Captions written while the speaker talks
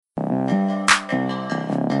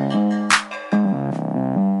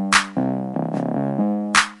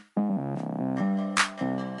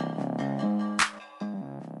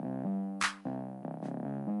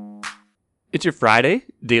It's your Friday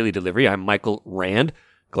daily delivery. I'm Michael Rand.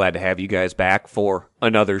 Glad to have you guys back for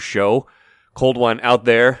another show. Cold one out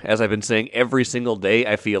there, as I've been saying every single day,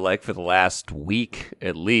 I feel like, for the last week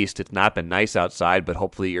at least. It's not been nice outside, but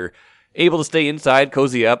hopefully you're able to stay inside,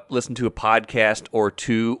 cozy up, listen to a podcast or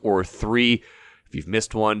two or three. If you've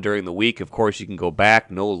missed one during the week, of course, you can go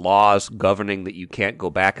back. No laws governing that you can't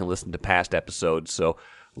go back and listen to past episodes. So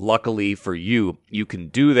luckily for you, you can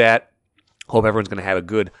do that. Hope everyone's going to have a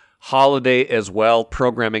good holiday as well.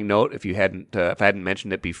 Programming note, if I hadn't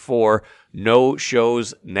mentioned it before, no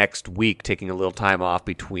shows next week. Taking a little time off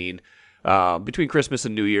between Christmas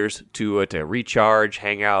and New Year's to recharge,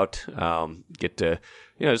 hang out, just get a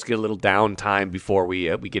little downtime before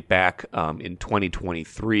we get back in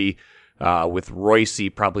 2023 with Royce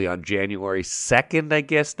probably on January 2nd. I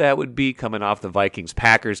guess that would be coming off the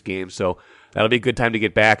Vikings-Packers game. So that'll be a good time to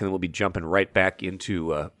get back, and then we'll be jumping right back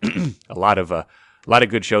into a lot of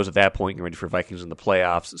good shows at that point, getting ready for Vikings in the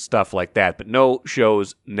playoffs, stuff like that. But no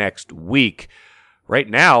shows next week. Right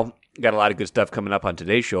now, got a lot of good stuff coming up on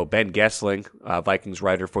today's show. Ben Goessling, Vikings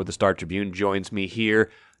writer for the Star Tribune, joins me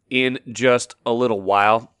here in just a little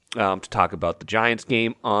while to talk about the Giants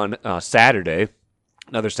game on Saturday.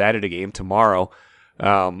 Another Saturday game tomorrow.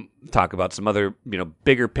 Talk about some other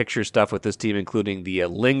bigger picture stuff with this team, including the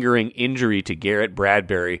lingering injury to Garrett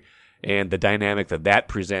Bradbury and the dynamic that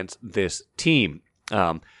presents this team.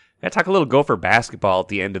 I talk a little Gopher basketball at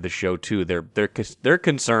the end of the show too. They're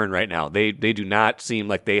concerned right now. They do not seem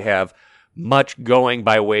like they have much going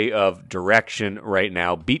by way of direction right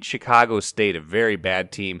now. Beat Chicago State, a very bad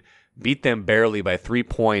team. Beat them barely by 3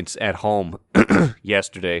 points at home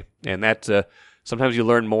yesterday, and that's sometimes you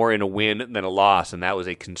learn more in a win than a loss, and that was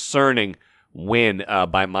a concerning win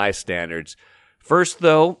by my standards. First,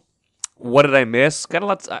 though, what did I miss? Got a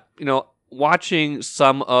lot. Watching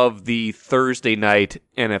some of the Thursday night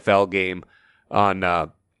NFL game on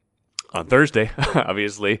Thursday,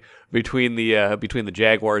 obviously between the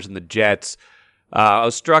Jaguars and the Jets, I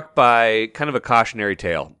was struck by kind of a cautionary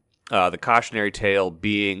tale. The cautionary tale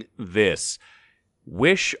being this: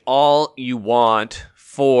 wish all you want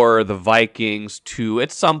for the Vikings to,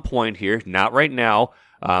 at some point here, not right now,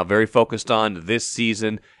 very focused on this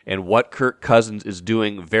season and what Kirk Cousins is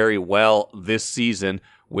doing very well this season,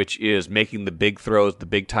 which is making the big throws, the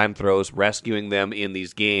big-time throws, rescuing them in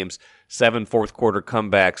these games, 7 fourth-quarter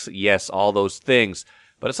comebacks, yes, all those things.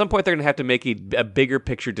 But at some point, they're going to have to make a bigger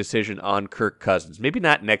picture decision on Kirk Cousins. Maybe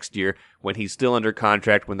not next year when he's still under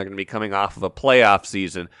contract, when they're going to be coming off of a playoff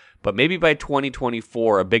season, but maybe by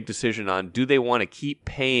 2024, a big decision on, do they want to keep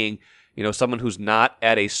paying someone who's not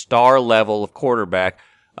at a star level of quarterback,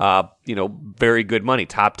 very good money,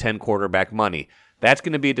 top 10 quarterback money. That's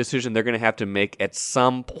going to be a decision they're going to have to make at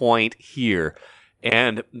some point here.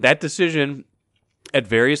 And that decision at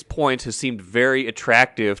various points has seemed very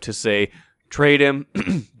attractive to say, trade him,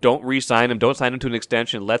 don't re-sign him, don't sign him to an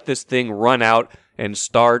extension, let this thing run out and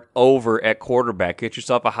start over at quarterback. Get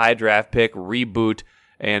yourself a high draft pick, reboot,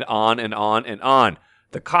 and on and on and on.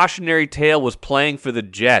 The cautionary tale was playing for the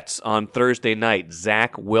Jets on Thursday night.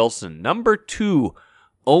 Zach Wilson, number 2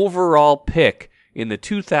 overall pick in the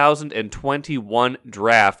 2021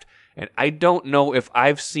 draft, and I don't know if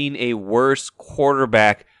I've seen a worse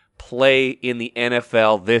quarterback play in the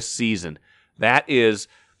NFL this season. That is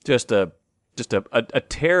just a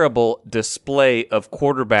terrible display of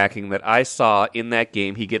quarterbacking that I saw in that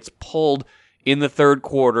game. He gets pulled in the third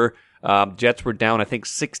quarter. Jets were down, I think,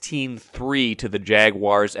 16-3 to the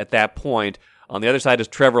Jaguars at that point. On the other side is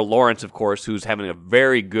Trevor Lawrence, of course, who's having a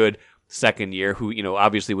very good second year, who,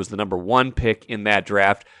 obviously was the number 1 pick in that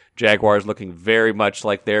draft. Jaguars looking very much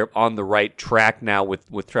like they're on the right track now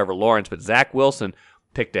with Trevor Lawrence. But Zach Wilson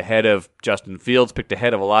picked ahead of Justin Fields, picked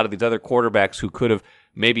ahead of a lot of these other quarterbacks who could have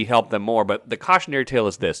maybe helped them more. But the cautionary tale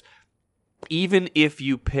is this: even if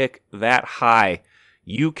you pick that high,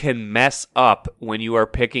 you can mess up when you are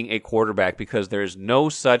picking a quarterback, because there's no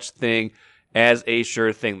such thing as a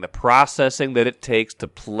sure thing. The processing that it takes to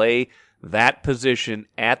play that position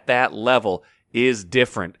at that level is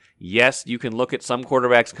different. Yes, you can look at some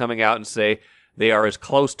quarterbacks coming out and say they are as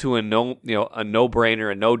close to a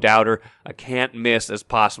no-brainer, a no-doubter, a can't-miss as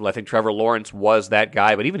possible. I think Trevor Lawrence was that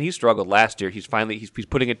guy, but even he struggled last year. He's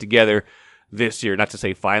putting it together this year. Not to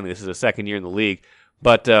say finally, this is his second year in the league,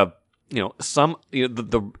 but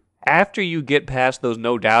after you get past those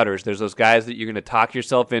no-doubters, there's those guys that you're going to talk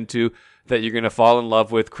yourself into, that you're going to fall in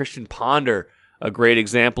love with. Christian Ponder, a great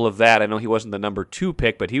example of that. I know he wasn't the number 2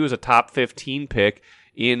 pick, but he was a top 15 pick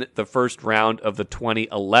in the first round of the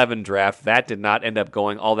 2011 draft. That did not end up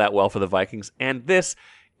going all that well for the Vikings. And this,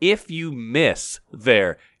 if you miss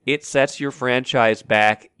there, it sets your franchise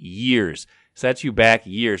back years. sets you back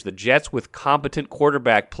years. The Jets with competent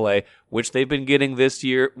quarterback play, which they've been getting this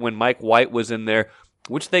year when Mike White was in there,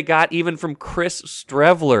 which they got even from Chris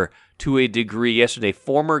Streveler to a degree yesterday.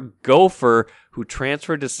 Former Gopher who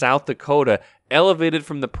transferred to South Dakota, elevated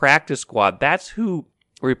from the practice squad. That's who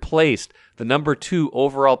replaced the number 2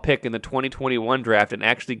 overall pick in the 2021 draft and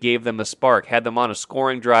actually gave them a spark, had them on a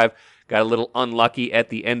scoring drive, got a little unlucky at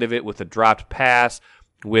the end of it with a dropped pass,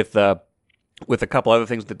 with a couple other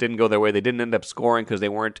things that didn't go their way. They didn't end up scoring because they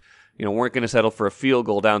weren't going to settle for a field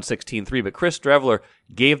goal down 16-3. But Chris Streveler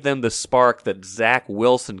gave them the spark that Zach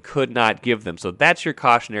Wilson could not give them. So that's your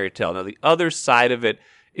cautionary tale. Now, the other side of it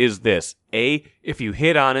is this. If you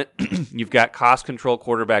hit on it, you've got cost control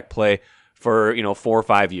quarterback play for 4 or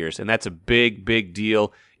 5 years. And that's a big, big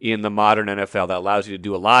deal in the modern NFL. That allows you to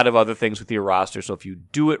do a lot of other things with your roster. So if you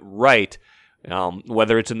do it right,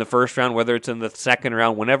 whether it's in the first round, whether it's in the second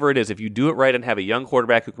round, whenever it is, if you do it right and have a young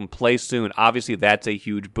quarterback who can play soon, obviously that's a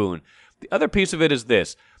huge boon. The other piece of it is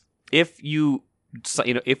this. If you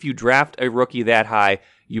draft a rookie that high,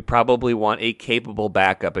 you probably want a capable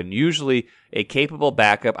backup. And usually a capable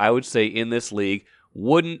backup, I would say in this league,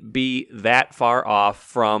 wouldn't be that far off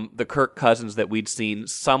from the Kirk Cousins that we'd seen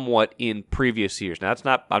somewhat in previous years. Now,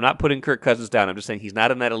 I'm not putting Kirk Cousins down. I'm just saying he's not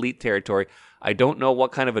in that elite territory. I don't know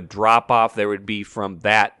what kind of a drop-off there would be from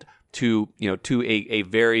that to a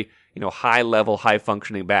very high-level,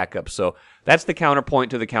 high-functioning backup. So that's the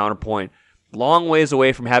counterpoint to the counterpoint. Long ways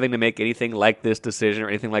away from having to make anything like this decision or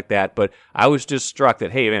anything like that, but I was just struck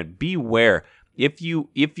that, hey, man, beware. If you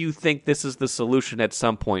think this is the solution at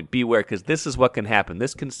some point, beware, because this is what can happen.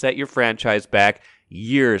 This can set your franchise back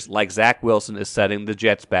years, like Zach Wilson is setting the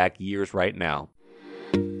Jets back years right now.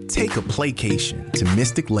 Take a playcation to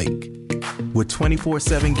Mystic Lake. With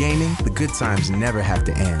 24/7 gaming, the good times never have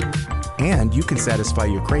to end. And you can satisfy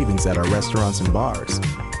your cravings at our restaurants and bars.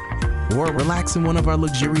 Or relax in one of our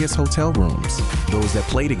luxurious hotel rooms. Those that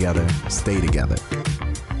play together, stay together.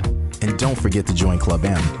 And don't forget to join Club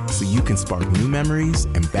M so you can spark new memories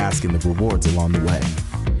and bask in the rewards along the way.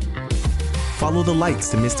 Follow the lights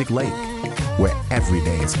to Mystic Lake, where every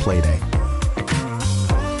day is play day.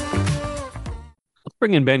 Let's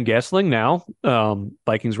bring in Ben Goessling now,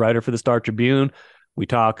 Vikings writer for the Star Tribune. We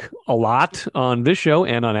talk a lot on this show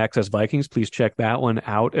and on Access Vikings. Please check that one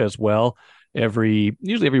out as well. Usually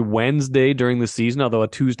every Wednesday during the season, although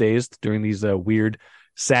Tuesdays during these weird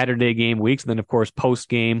Saturday game weeks. And then, of course,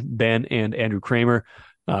 post-game, Ben and Andrew Kramer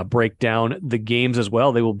break down the games as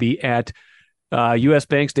well. They will be at U.S.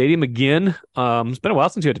 Bank Stadium again. It's been a while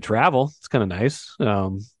since you had to travel. It's kind of nice.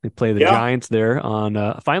 They play the Giants there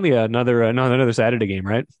on finally another Saturday game,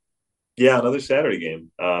 right? Yeah, another Saturday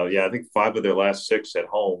game. I think 5 of their last 6 at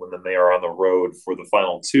home, and then they are on the road for the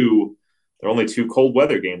final 2. There are only 2 cold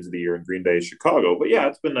weather games of the year in Green Bay, Chicago. But yeah,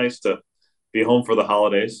 it's been nice to be home for the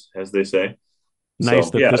holidays, as they say. Nice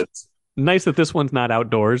that this one's not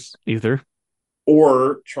outdoors either.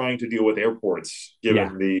 Or trying to deal with airports,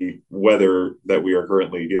 given the weather that we are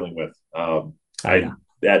currently dealing with.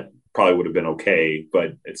 That probably would have been okay,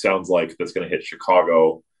 but it sounds like that's going to hit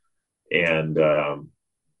Chicago. And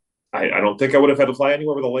I don't think I would have had to fly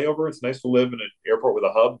anywhere with a layover. It's nice to live in an airport with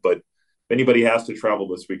a hub, but if anybody has to travel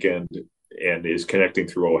this weekend and is connecting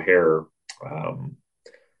through O'Hare,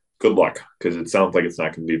 good luck, because it sounds like it's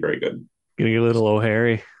not going to be very good. Gonna get a little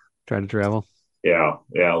O'Hare trying to travel. Yeah,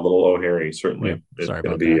 a little O'Hare certainly. Yeah, sorry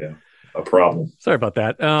about be that. A problem. Sorry about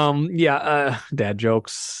that. Dad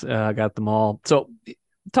jokes, got them all. So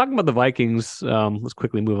talking about the Vikings, let's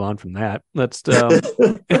quickly move on from that.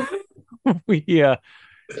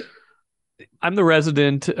 I'm the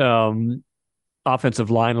resident offensive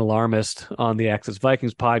line alarmist on the Access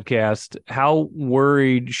Vikings podcast. How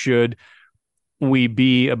worried should we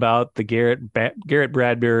be about the Garrett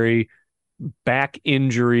Bradbury back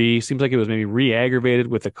injury? Seems like it was maybe re-aggravated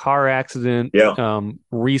with a car accident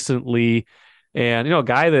recently. And, a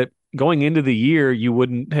guy that going into the year you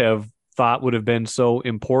wouldn't have thought would have been so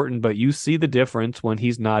important, but you see the difference when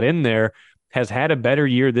he's not in there. Has had a better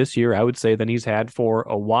year this year, I would say, than he's had for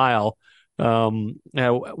a while.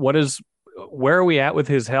 Where are we at with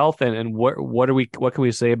his health, and what can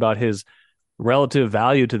we say about his relative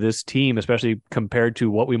value to this team, especially compared to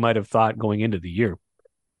what we might have thought going into the year?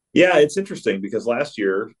 Yeah, it's interesting because last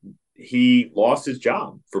year he lost his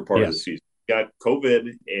job for part of the season. He got COVID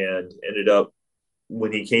and ended up,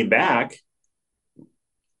 when he came back,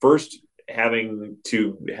 first having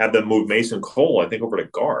to have them move Mason Cole, I think, over to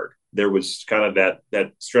guard. There was kind of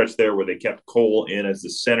that stretch there where they kept Cole in as the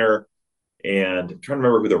center, and I'm trying to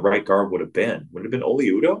remember who the right guard would have been. Would it have been Oli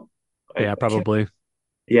Udoh? Yeah, probably.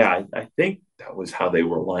 I think that was how they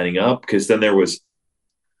were lining up, because then there was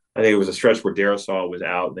I think it was a stretch where Darisaw was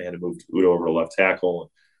out and they had to move Udo over to left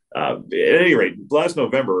tackle. At any rate, last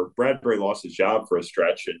November, Bradbury lost his job for a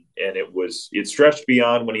stretch, and it stretched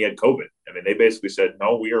beyond when he had COVID. I mean, they basically said,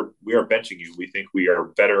 "No, we are benching you. We think we are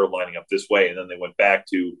better lining up this way." And then they went back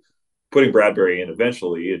to putting Bradbury in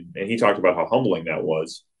eventually, and he talked about how humbling that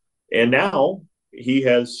was. And now he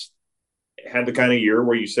has had the kind of year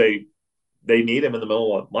where you say they need him in the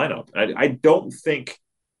middle of the lineup. I don't think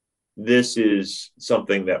this is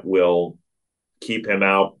something that will keep him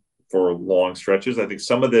out for long stretches. I think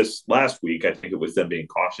some of this last week, I think it was them being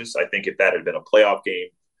cautious. I think if that had been a playoff game,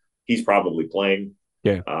 he's probably playing.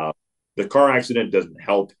 Yeah. The car accident doesn't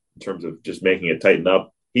help in terms of just making it tighten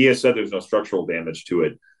up. He has said there's no structural damage to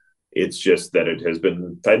it. It's just that it has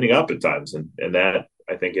been tightening up at times. And that,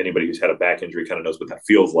 I think anybody who's had a back injury kind of knows what that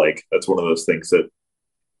feels like. That's one of those things that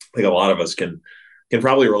I think a lot of us can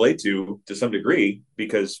probably relate to some degree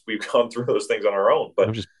because we've gone through those things on our own. But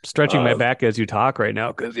I'm just stretching my back as you talk right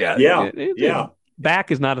now because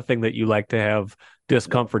back is not a thing that you like to have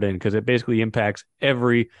discomfort in because it basically impacts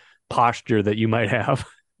every posture that you might have.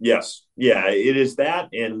 Yes. Yeah, it is that.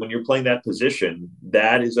 And when you're playing that position,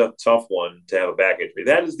 that is a tough one to have a back injury.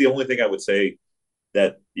 That is the only thing I would say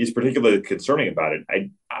that is particularly concerning about it.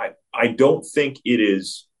 I don't think it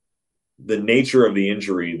is the nature of the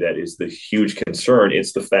injury that is the huge concern.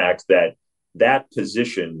 It's the fact that that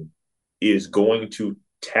position is going to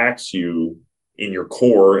tax you in your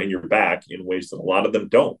core and your back in ways that a lot of them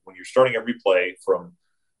don't. When you're starting every play from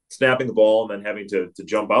snapping the ball and then having to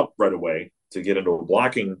jump up right away to get into a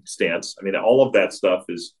blocking stance, I mean, all of that stuff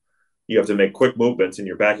is you have to make quick movements and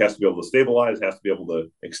your back has to be able to stabilize, has to be able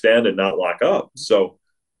to extend and not lock up. So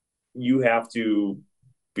you have to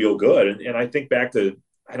feel good. And I think back to,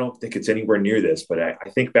 I don't think it's anywhere near this, but I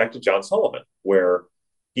think back to John Sullivan, where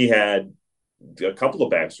he had a couple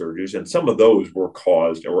of back surgeries, and some of those were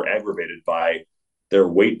caused or were aggravated by their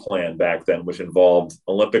weight plan back then, which involved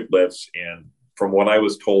Olympic lifts. And from what I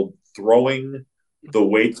was told, throwing the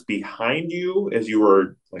weights behind you as you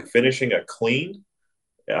were like finishing a clean,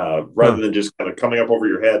 rather than just kind of coming up over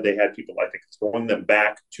your head. They had people, I think, throwing them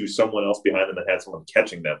back to someone else behind them that had someone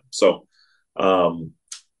catching them. So,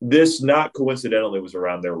 this not coincidentally was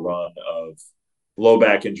around their run of low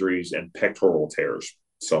back injuries and pectoral tears.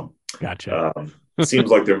 So, gotcha. It seems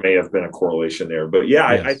like there may have been a correlation there. But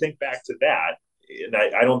yeah, yes. I think back to that, and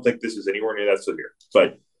I don't think this is anywhere near that severe.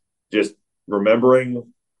 But just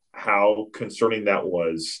remembering how concerning that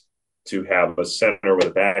was to have a center with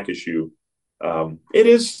a back issue,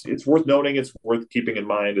 it's worth noting. It's worth keeping in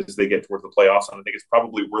mind as they get towards the playoffs. And I think it's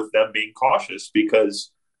probably worth them being cautious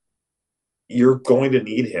because you're going to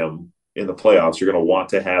need him in the playoffs. You're going to want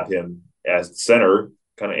to have him as center,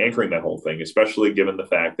 kind of anchoring that whole thing, especially given the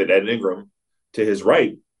fact that Ed Ingram, to his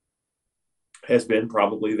right, has been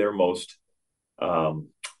probably their most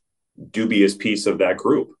dubious piece of that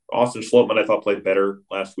group. Austin Schlottman, I thought, played better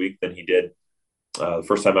last week than he did the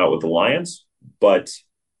first time out with the Lions, but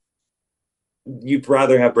you'd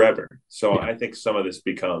rather have Bradbury. So I think some of this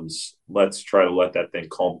becomes, let's try to let that thing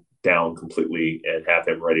calm down completely and have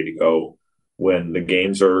him ready to go when the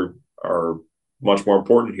games are much more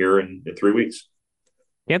important here in 3 weeks.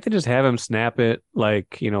 Can't they just have him snap it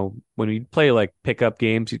like, when you play like pickup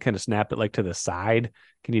games, you kind of snap it like to the side?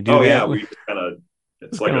 Can you do that? Oh, yeah. We kind of,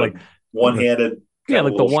 it's like one-handed. Yeah,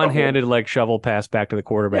 like the one-handed like shovel pass back to the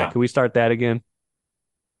quarterback. Yeah. Can we start that again?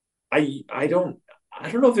 I don't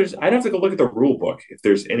know if there's, I'd have to go look at the rule book if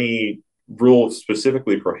there's any rule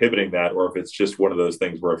specifically prohibiting that, or if it's just one of those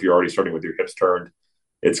things where if you're already starting with your hips turned,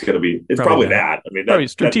 it's probably that. I mean,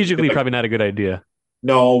 strategically, probably not a good idea.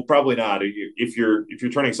 No, probably not. If you're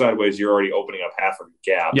turning sideways, you're already opening up half of the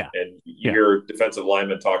gap. Yeah. And you hear defensive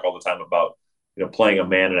linemen talk all the time about, playing a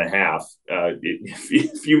man and a half.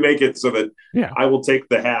 If you make it so that I will take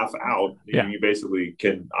the half out, you basically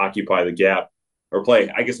can occupy the gap or play.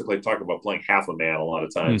 I guess they talk about playing half a man a lot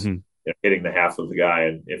of times, hitting the half of the guy.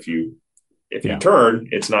 And if you turn,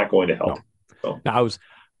 it's not going to help. No. So. Now,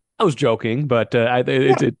 I was joking, but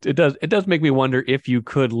it does make me wonder if you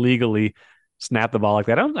could legally snap the ball like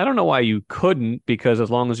that. I don't know why you couldn't, because as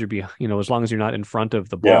long as as long as you're not in front of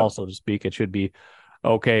the ball, so to speak, it should be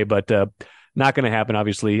okay. But not going to happen.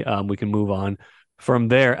 Obviously, we can move on from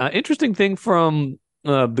there. Interesting thing from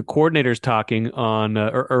the coordinators talking on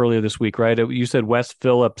earlier this week, right? You said Wes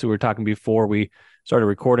Phillips, who we were talking before we started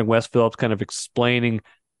recording. Wes Phillips kind of explaining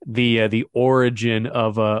the origin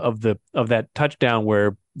of that touchdown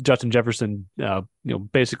where Justin Jefferson,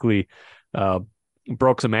 basically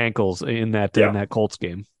broke some ankles in that Colts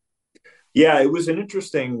game. Yeah, it was an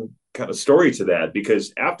interesting kind of story to that,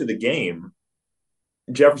 because after the game,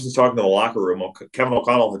 Jefferson's talking in the locker room. Kevin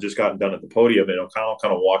O'Connell had just gotten done at the podium, and O'Connell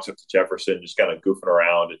kind of walks up to Jefferson, just kind of goofing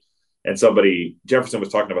around. And Jefferson was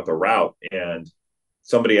talking about the route, and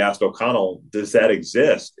somebody asked O'Connell, "Does that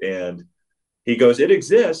exist?" And he goes, "It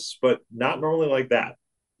exists, but not normally like that."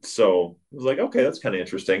 So I was like, "Okay, that's kind of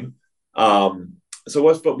interesting."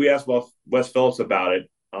 We asked Wes Phillips about it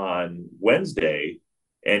on Wednesday,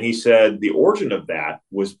 and he said the origin of that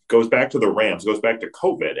goes back to the Rams, goes back to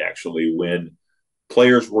COVID actually, when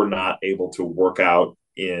players were not able to work out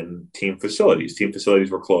in team facilities. Team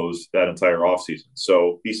facilities were closed that entire offseason.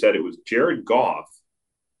 So he said it was Jared Goff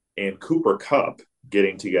and Cooper Kupp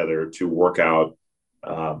getting together to work out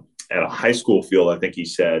at a high school field, I think he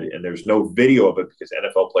said. And there's no video of it because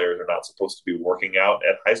NFL players are not supposed to be working out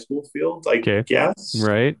at high school fields, I guess.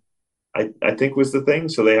 Right. I think was the thing.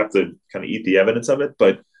 So they have to kind of eat the evidence of it.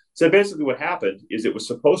 But so basically what happened is it was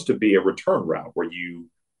supposed to be a return route where you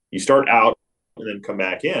start out and then come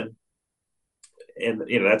back in. And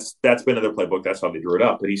that's been in their playbook. That's how they drew it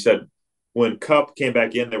up. But he said when Kupp came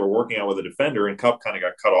back in, they were working out with a defender, and Kupp kind of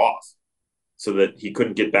got cut off so that he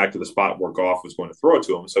couldn't get back to the spot where Goff was going to throw it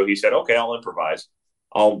to him. So he said, "Okay, I'll improvise.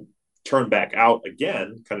 I'll turn back out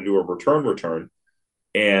again, kind of do a return."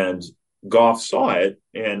 And Goff saw it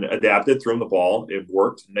and adapted, threw him the ball. It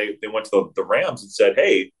worked. And they went to the Rams and said,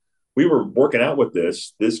 "Hey, we were working out with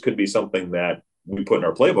this. This could be something that we put in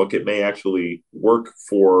our playbook. It may actually work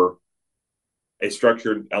for a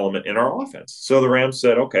structured element in our offense." So the Rams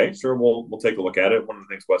said, "Okay, sure, we'll take a look at it." One of the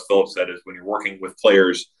things Wes Phillips said is when you're working with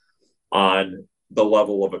players on the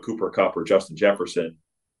level of a Cooper Kupp or Justin Jefferson,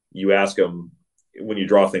 you ask them when you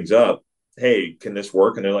draw things up, "Hey, can this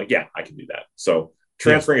work?" And they're like, "Yeah, I can do that." So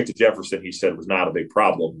transferring it to Jefferson, he said, was not a big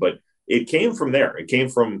problem, but it came from there. It came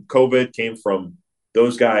from COVID, came from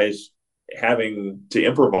those guys having to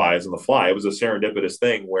improvise on the fly. It was a serendipitous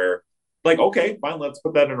thing where, like, okay, fine, let's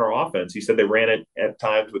put that in our offense. He said they ran it at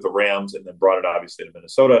times with the Rams and then brought it obviously to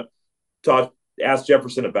Minnesota. Todd asked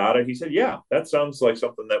Jefferson about it. He said, "Yeah, that sounds like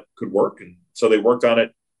something that could work." And so they worked on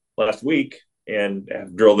it last week and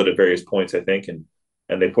have drilled it at various points, I think, and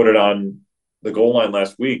they put it on the goal line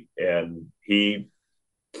last week, and he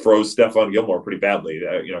froze Stephon Gilmore pretty badly.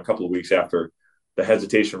 A couple of weeks after the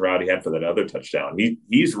hesitation route he had for that other touchdown,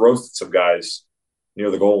 he's roasted some guys near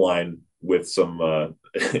the goal line with some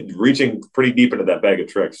reaching pretty deep into that bag of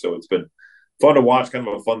tricks. So it's been fun to watch, kind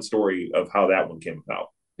of a fun story of how that one came about.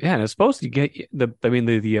 Yeah, and it's supposed to get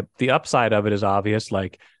the upside of it is obvious.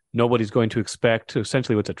 Like nobody's going to expect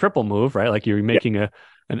essentially what's a triple move, right? Like you're making an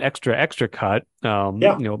extra cut, in,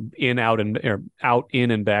 out, and or out,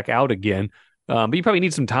 in, and back out again. But you probably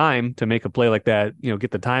need some time to make a play like that,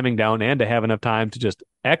 get the timing down and to have enough time to just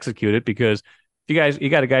execute it. Because if you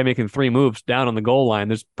got a guy making 3 moves down on the goal line,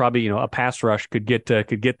 there's probably, a pass rush could get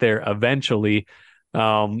there eventually.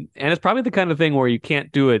 And it's probably the kind of thing where you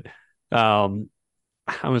can't do it.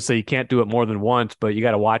 I'm going to say you can't do it more than once, but you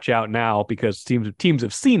got to watch out now because teams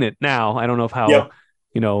have seen it now. I don't know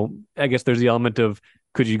I guess there's the element of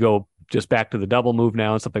could you go just back to the double move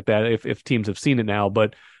now and stuff like that if teams have seen it now.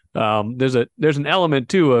 But there's an element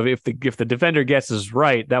too of if the defender guesses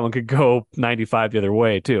right, that one could go 95 the other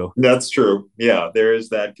way too. That's true. Yeah, there is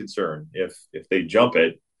that concern. If they jump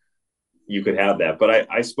it, you could have that. But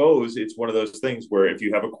I suppose it's one of those things where if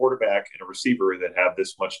you have a quarterback and a receiver that have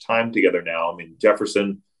this much time together now, I mean,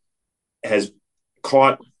 Jefferson has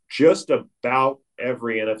caught just about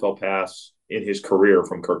every NFL pass in his career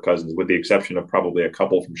from Kirk Cousins, with the exception of probably a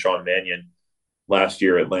couple from Sean Mannion last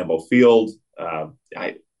year at Lambeau Field.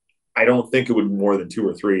 I don't think it would be more than 2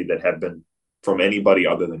 or 3 that have been from anybody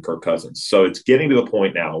other than Kirk Cousins. So it's getting to the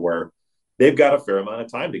point now where they've got a fair amount of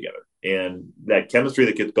time together. And that chemistry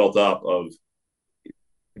that gets built up of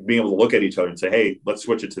being able to look at each other and say, "Hey, let's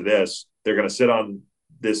switch it to this." They're going to sit on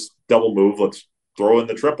this double move. Let's throw in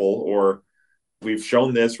the triple. Or we've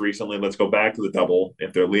shown this recently. Let's go back to the double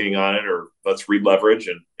if they're leaning on it, or let's read leverage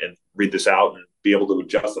and read this out and be able to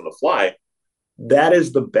adjust on the fly. That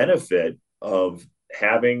is the benefit of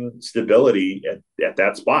having stability at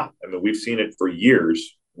that spot. I mean, we've seen it for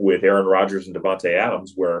years with Aaron Rodgers and Davante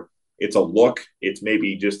Adams, where it's a look. It's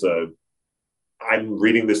maybe just I'm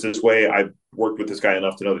reading this way. I've worked with this guy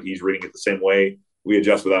enough to know that he's reading it the same way. We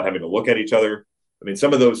adjust without having to look at each other. I mean,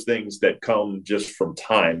 some of those things that come just from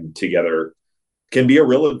time together can be a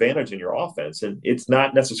real advantage in your offense. And it's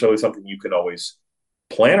not necessarily something you can always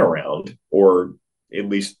plan around or at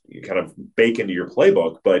least kind of bake into your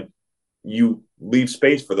playbook, but you leave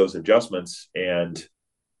space for those adjustments. And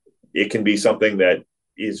it can be something that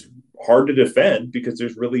is hard to defend because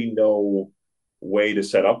there's really no way to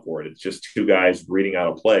set up for it. It's just 2 guys reading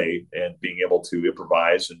out a play and being able to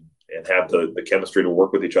improvise have the chemistry to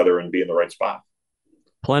work with each other and be in the right spot.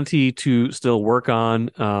 Plenty to still work on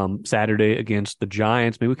Saturday against the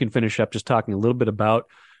Giants. Maybe we can finish up just talking a little bit about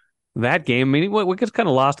that game. I mean, what gets kind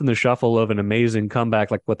of lost in the shuffle of an amazing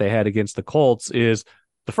comeback like what they had against the Colts is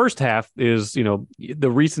the first half is,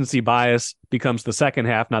 the recency bias becomes the second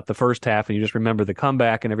half, not the first half, and you just remember the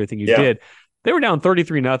comeback and everything you did. They were down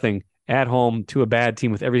 33-0 at home to a bad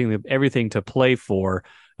team with everything to play for.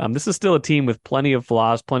 This is still a team with plenty of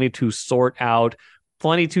flaws, plenty to sort out,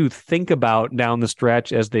 plenty to think about down the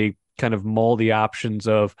stretch as they kind of mull the options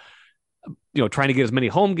of trying to get as many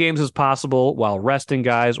home games as possible while resting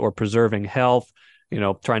guys or preserving health,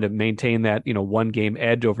 trying to maintain that, one game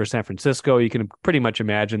edge over San Francisco. You can pretty much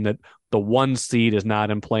imagine that the 1 seed is not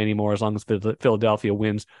in play anymore. As long as Philadelphia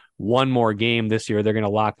wins one more game this year, they're going to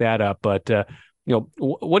lock that up. But,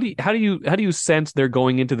 how do you sense they're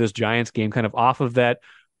going into this Giants game kind of off of that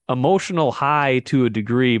emotional high to a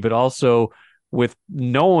degree, but also with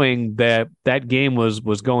knowing that game was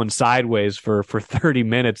going sideways for 30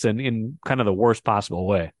 minutes and in kind of the worst possible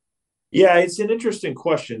way? Yeah, it's an interesting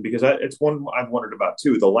question because it's one I've wondered about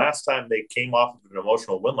too. The last time they came off of an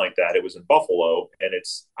emotional win like that, it was in Buffalo,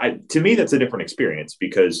 and to me that's a different experience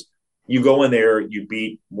because you go in there, you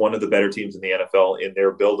beat one of the better teams in the NFL in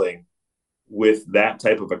their building with that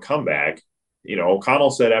type of a comeback.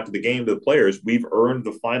 O'Connell said after the game to the players, "We've earned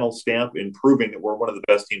the final stamp in proving that we're one of the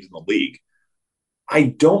best teams in the league." I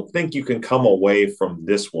don't think you can come away from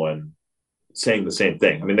this one saying the same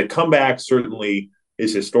thing. I mean, the comeback certainly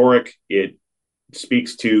is historic. It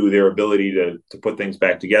speaks to their ability to put things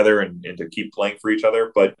back together and to keep playing for each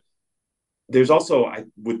other. But there's also, I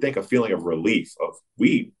would think, a feeling of relief of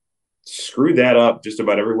we screwed that up just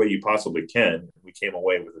about every way you possibly can. We came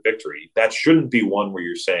away with a victory. That shouldn't be one where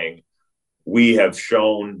you're saying we have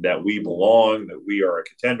shown that we belong, that we are a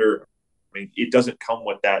contender. I mean, it doesn't come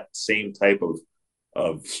with that same type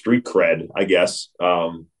of street cred, I guess.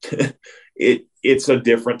 It's a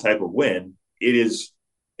different type of win. It is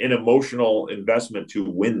an emotional investment to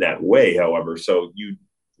win that way, however. So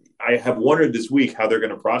I have wondered this week how they're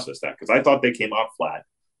going to process that because I thought they came out flat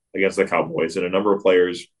against the Cowboys, and a number of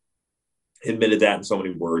players admitted that in so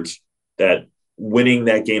many words that winning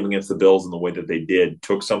that game against the Bills in the way that they did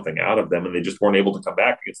took something out of them, and they just weren't able to come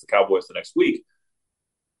back against the Cowboys the next week.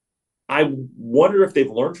 I wonder if they've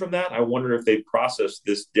learned from that. I wonder if they've processed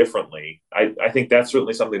this differently. I think that's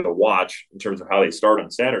certainly something to watch in terms of how they start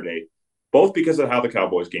on Saturday, both because of how the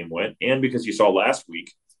Cowboys game went and because you saw last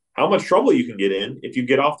week how much trouble you can get in if you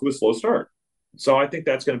get off to a slow start. So I think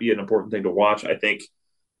that's going to be an important thing to watch. I think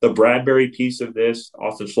the Bradbury piece of this,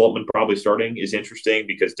 Austin Schultman probably starting, is interesting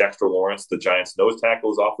because Dexter Lawrence, the Giants' nose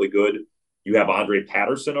tackle, is awfully good. You have Andre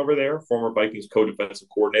Patterson over there, former Vikings co-defensive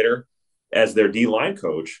coordinator, as their D-line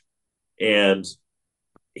coach. And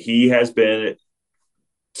he has been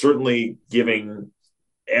certainly giving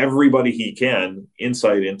everybody he can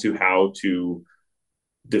insight into how to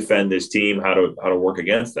defend this team, how to work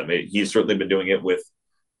against them. He's certainly been doing it with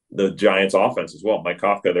the Giants offense as well. Mike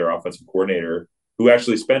Kafka, their offensive coordinator, who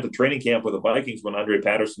actually spent a training camp with the Vikings when Andre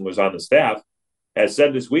Patterson was on the staff, has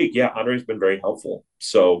said this week, yeah, Andre's been very helpful.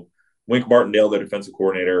 So Wink Martindale, their defensive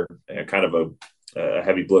coordinator, kind of a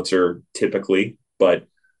heavy blitzer typically, but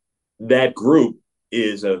that group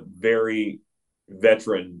is a very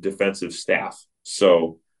veteran defensive staff.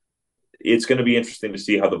 So it's going to be interesting to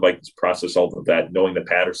see how the Vikings process all of that, knowing that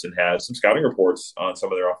Patterson has some scouting reports on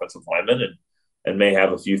some of their offensive linemen and may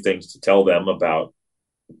have a few things to tell them about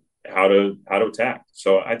how to attack.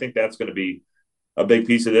 So I think that's going to be a big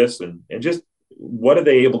piece of this. And just what are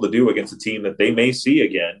they able to do against a team that they may see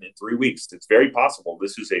again in 3 weeks? It's very possible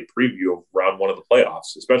this is a preview of round one of the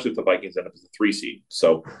playoffs, especially if the Vikings end up as a 3 seed.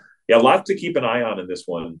 So yeah, a lot to keep an eye on in this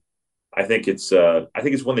one. I think it's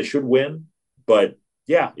one they should win, but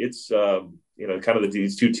yeah, it's kind of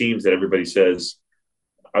these two teams that everybody says,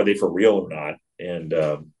 are they for real or not? And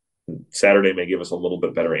Saturday may give us a little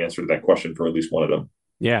bit better answer to that question for at least one of them.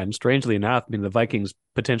 Yeah, and strangely enough, I mean, the Vikings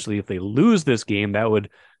potentially, if they lose this game, that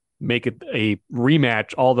would make it a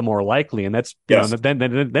rematch all the more likely, and that's then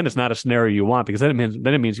it's not a scenario you want because then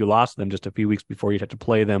it means you lost them just a few weeks before you'd have to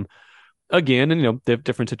play them again, and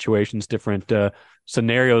different situations, different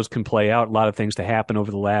scenarios can play out. A lot of things to happen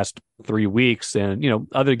over the last 3 weeks, and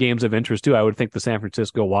other games of interest too. I would think the San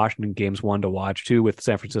Francisco Washington game's one to watch too, with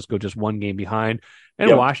San Francisco just one game behind,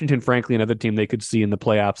 and Washington, frankly, another team they could see in the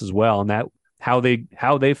playoffs as well. And that how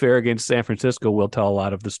they fare against San Francisco will tell a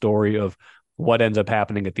lot of the story of what ends up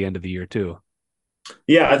happening at the end of the year too.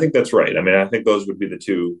 Yeah, I think that's right. I mean, I think those would be the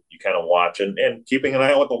two you kind of watch, and keeping an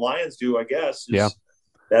eye on what the Lions do, I guess.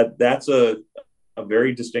 That's a a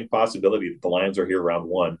very distinct possibility that the Lions are here round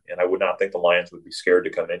one, and I would not think the Lions would be scared to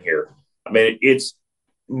come in here. I mean, it's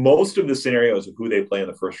most of the scenarios of who they play in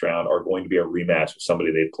the first round are going to be a rematch of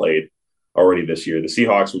somebody they played already this year. The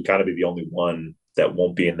Seahawks would kind of be the only one that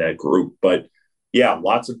won't be in that group, but yeah,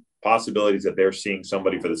 lots of possibilities that they're seeing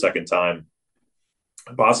somebody for the second time,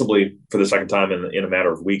 possibly for the second time in a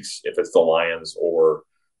matter of weeks, if it's the Lions or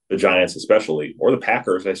the Giants, especially, or the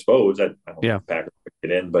Packers, I suppose. I don't know if the Packers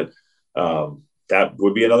get in, but that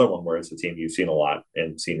would be another one where it's a team you've seen a lot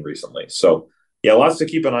and seen recently. So, yeah, lots to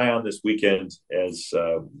keep an eye on this weekend as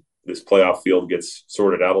this playoff field gets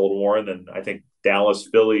sorted out a little more. And then I think Dallas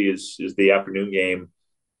Philly is the afternoon game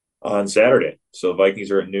on Saturday. So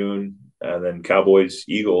Vikings are at noon, and then Cowboys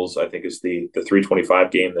Eagles I think is the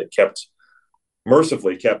 3:25 game that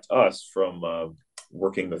mercifully kept us from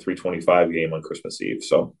working the 3:25 game on Christmas Eve.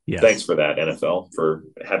 So Thanks for that, NFL, for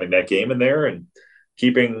having that game in there and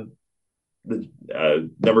keeping the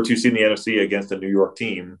number 2 seed in the NFC against a New York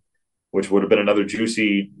team, which would have been another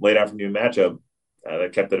juicy late afternoon matchup.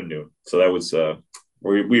 That kept it at noon. So that was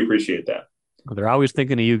we appreciate that. Well, they're always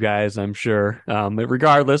thinking of you guys, I'm sure.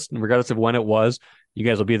 Regardless of when it was, you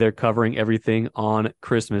guys will be there covering everything on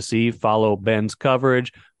Christmas Eve. Follow Ben's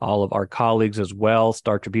coverage, all of our colleagues as well,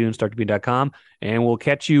 Star Tribune, StarTribune.com, and we'll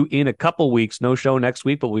catch you in a couple weeks. No show next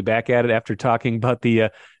week, but we'll be back at it after talking about the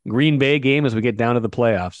Green Bay game as we get down to the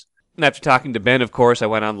playoffs. And after talking to Ben, of course, I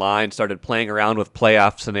went online, started playing around with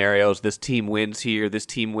playoff scenarios. This team wins here, this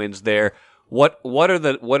team wins there. What are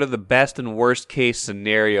the best and worst case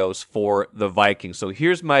scenarios for the Vikings? So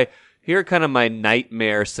here are kind of my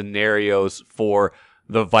nightmare scenarios for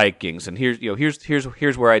the Vikings. And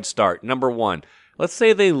here's where I'd start. Number 1, let's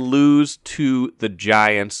say they lose to the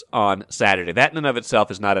Giants on Saturday. That in and of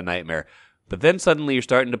itself is not a nightmare. But then suddenly you're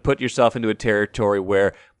starting to put yourself into a territory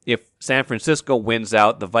where if San Francisco wins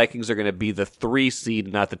out, the Vikings are going to be the 3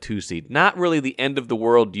 seed, not the 2 seed. Not really the end of the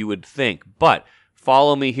world, you would think, but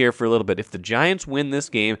follow me here for a little bit. If the Giants win this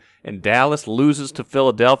game and Dallas loses to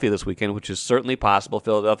Philadelphia this weekend, which is certainly possible,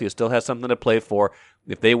 Philadelphia still has something to play for.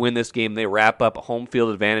 If they win this game, they wrap up a home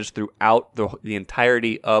field advantage throughout the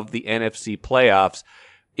entirety of the NFC playoffs.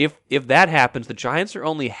 If that happens, the Giants are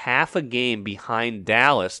only half a game behind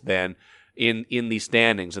Dallas then in the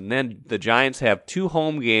standings. And then the Giants have 2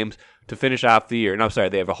 home games to finish off the year. No, sorry,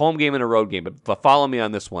 they have a home game and a road game, but follow me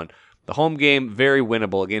on this one. The home game, very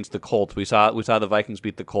winnable against the Colts. We saw the Vikings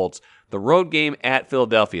beat the Colts. The road game at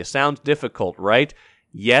Philadelphia sounds difficult, right?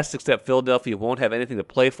 Yes, except Philadelphia won't have anything to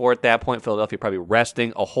play for at that point. Philadelphia probably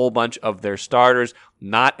resting a whole bunch of their starters.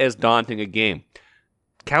 Not as daunting a game.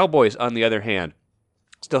 Cowboys, on the other hand,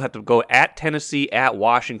 still have to go at Tennessee, at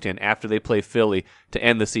Washington after they play Philly to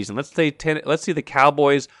end the season. Let's see the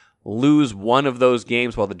Cowboys lose one of those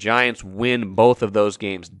games while the Giants win both of those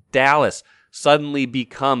games. Dallas suddenly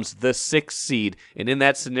becomes the 6th seed. And in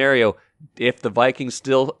that scenario, if the Vikings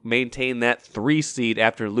still maintain that 3 seed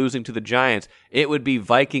after losing to the Giants, it would be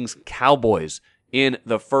Vikings-Cowboys in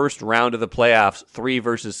the first round of the playoffs, 3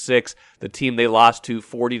 versus 6, the team they lost to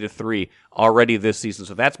 40-3 already this season.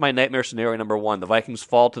 So that's my nightmare scenario number 1. The Vikings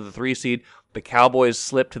fall to the 3 seed, the Cowboys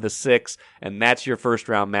slip to the 6, and that's your first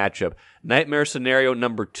round matchup. Nightmare scenario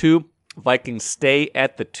number 2, Vikings stay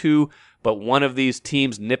at the 2, but one of these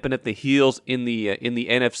teams nipping at the heels in the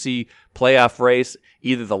NFC playoff race,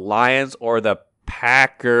 either the Lions or the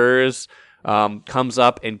Packers, comes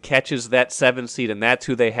up and catches that 7 seed, and that's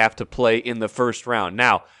who they have to play in the first round.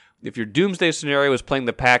 Now, if your doomsday scenario is playing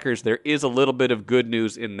the Packers, there is a little bit of good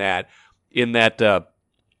news in that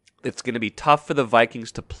it's going to be tough for the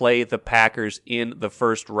Vikings to play the Packers in the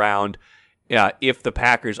first round if the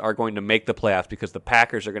Packers are going to make the playoffs, because the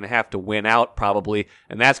Packers are going to have to win out probably,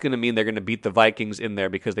 and that's going to mean they're going to beat the Vikings in there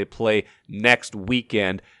because they play next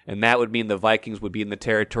weekend, and that would mean the Vikings would be in the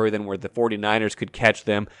territory then where the 49ers could catch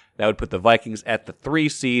them. That would put the Vikings at the 3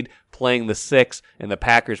 seed playing the 6, and the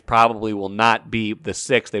Packers probably will not be the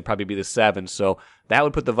 6. They'd probably be the 7. So that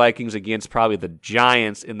would put the Vikings against probably the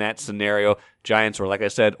Giants in that scenario. Giants, or like I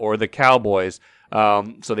said, or the Cowboys.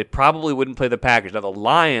 So they probably wouldn't play the Packers. Now, the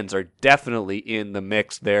Lions are definitely in the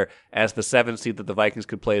mix there as the 7 seed that the Vikings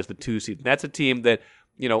could play as the 2 seed. And that's a team that,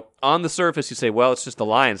 on the surface you say, well, it's just the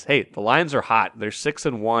Lions. Hey, the Lions are hot. They're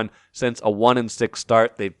 6-1 since a 1-6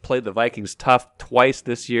 start. They've played the Vikings tough twice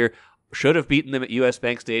this year. Should have beaten them at US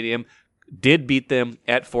Bank Stadium. Did beat them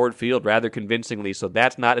at Ford Field rather convincingly. So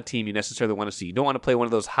that's not a team you necessarily want to see. You don't want to play one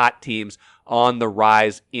of those hot teams on the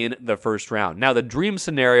rise in the first round. Now, the dream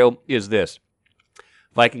scenario is this.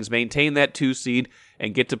 Vikings maintain that 2 seed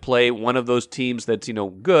and get to play one of those teams that's,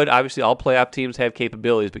 good. Obviously, all playoff teams have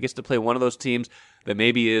capabilities, but gets to play one of those teams that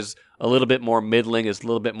maybe is a little bit more middling, is a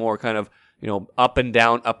little bit more kind of, up and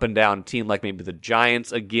down team like maybe the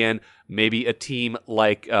Giants again, maybe a team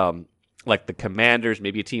like the Commanders,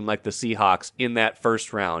 maybe a team like the Seahawks in that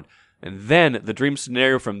first round. And then the dream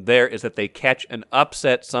scenario from there is that they catch an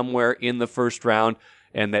upset somewhere in the first round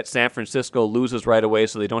and that San Francisco loses right away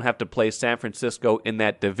so they don't have to play San Francisco in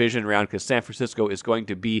that division round because San Francisco is going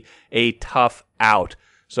to be a tough out.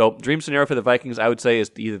 So dream scenario for the Vikings, I would say,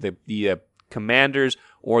 is either the Commanders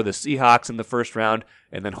or the Seahawks in the first round,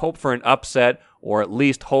 and then hope for an upset, or at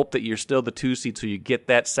least hope that you're still the 2 seed so you get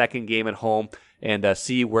that second game at home and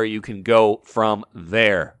see where you can go from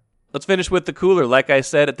there. Let's finish with the cooler. Like I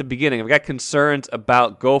said at the beginning, I've got concerns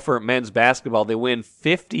about Gopher men's basketball. They win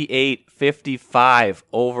 58-55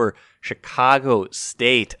 over Chicago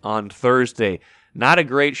State on Thursday. Not a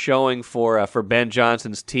great showing for Ben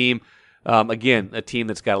Johnson's team. Again, a team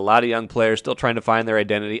that's got a lot of young players still trying to find their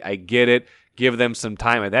identity. I get it. Give them some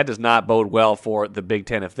time. And that does not bode well for the Big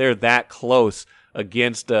Ten. If they're that close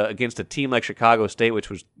against a team like Chicago State, which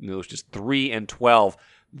was just 3-12,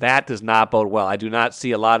 that does not bode well. I do not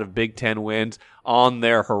see a lot of Big Ten wins on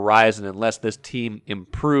their horizon unless this team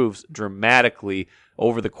improves dramatically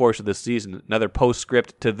over the course of the season. Another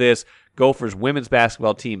postscript to this: Gophers women's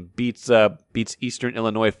basketball team beats Eastern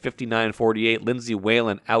Illinois 59-48. Lindsay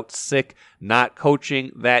Whalen out sick, not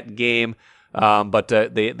coaching that game. But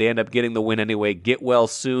they end up getting the win anyway. Get well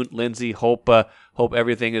soon, Lindsay. Hope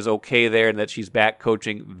everything is okay there and that she's back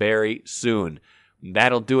coaching very soon.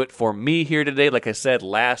 That'll do it for me here today. Like I said,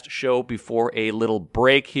 last show before a little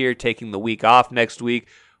break here, taking the week off next week.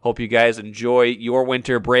 Hope you guys enjoy your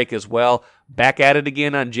winter break as well. Back at it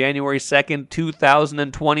again on January 2nd,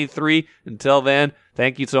 2023. Until then,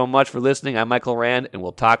 thank you so much for listening. I'm Michael Rand, and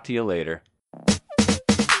we'll talk to you later.